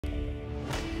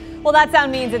Well, that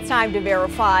sound means it's time to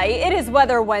verify. It is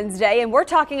Weather Wednesday, and we're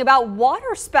talking about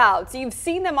waterspouts. You've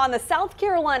seen them on the South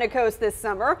Carolina coast this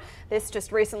summer. This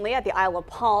just recently at the Isle of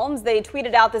Palms. They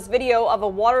tweeted out this video of a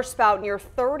waterspout near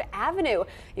 3rd Avenue.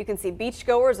 You can see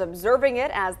beachgoers observing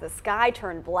it as the sky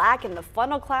turned black and the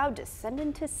funnel cloud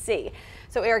descended to sea.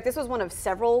 So, Eric, this was one of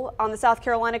several on the South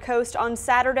Carolina coast on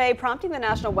Saturday, prompting the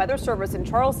National Weather Service in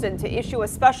Charleston to issue a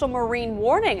special marine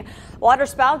warning.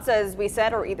 Waterspouts, as we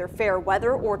said, are either fair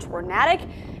weather or tornadic.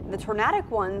 The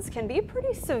tornadic ones can be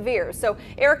pretty severe. So,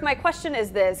 Eric, my question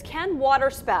is this: can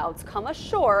waterspouts come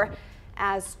ashore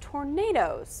as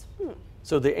tornadoes?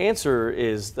 So the answer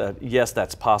is that yes,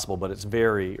 that's possible, but it's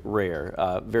very rare,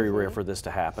 rare for this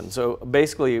to happen. So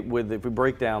basically, if we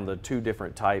break down the two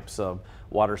different types of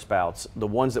waterspouts, the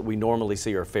ones that we normally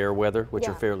see are fair weather, which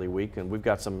are fairly weak, and we've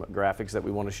got some graphics that we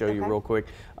want to show you real quick.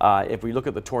 If we look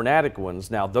at the tornadic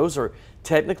ones, now those are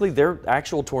technically they're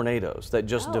actual tornadoes that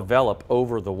just develop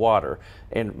over the water,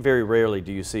 and very rarely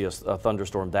do you see a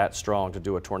thunderstorm that strong to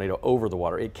do a tornado over the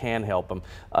water. It can help them,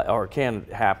 or can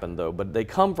happen though, but they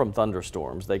come from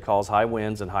thunderstorms. They cause high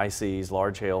winds and high seas,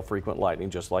 large hail, frequent lightning,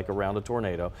 just like around a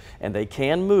tornado, and they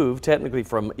can move technically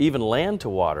from even land to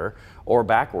water or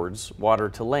backwards, water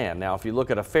to land. Now, if you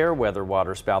look at a fair weather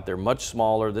waterspout, they're much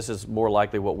smaller. This is more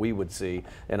likely what we would see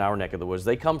in our neck of the woods.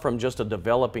 They come from just a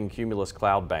developing cumulus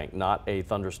cloud bank, not a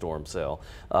thunderstorm cell.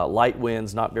 Light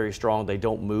winds, not very strong. They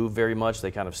don't move very much.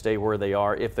 They kind of stay where they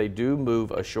are. If they do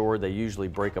move ashore, they usually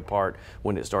break apart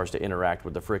when it starts to interact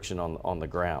with the friction on the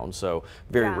ground. So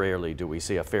very rarely do we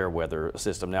see a fair weather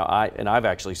system. Now, I've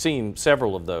actually seen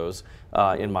several of those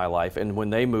in my life, and when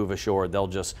they move ashore, they'll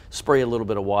just spray a little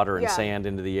bit of water and sand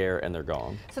into the air, and they're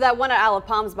gone. So that one at Isle of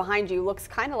Palms behind you looks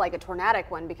kind of like a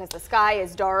tornadic one because the sky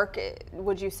is dark.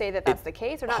 Would you say that that's the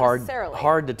case, or not necessarily?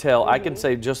 Hard to tell. I can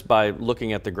say just by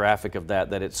looking at the graphic of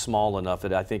that it's small enough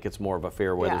that I think it's more of a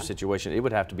fair weather situation. It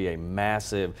would have to be a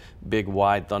massive, big,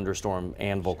 wide thunderstorm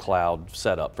anvil cloud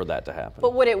setup for that to happen.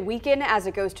 But would it weaken as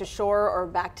it goes to shore or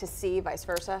back to sea, vice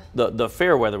versa? The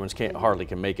fair weather ones hardly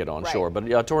can make it on shore, but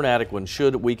a tornadic one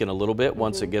should weaken a little bit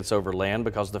once it gets over land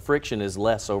because the friction is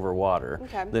less over water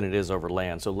than it is over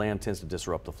land. So land tends to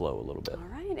disrupt the flow a little bit.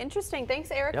 All right, interesting.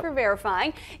 Thanks, Eric, for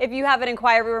verifying. If you have an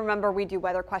inquiry, remember we do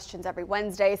weather questions every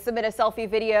Wednesday. Submit a selfie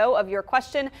video of your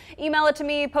question, email it to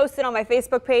me, post it on my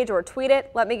Facebook page, or tweet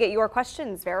it. Let me get your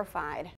questions verified.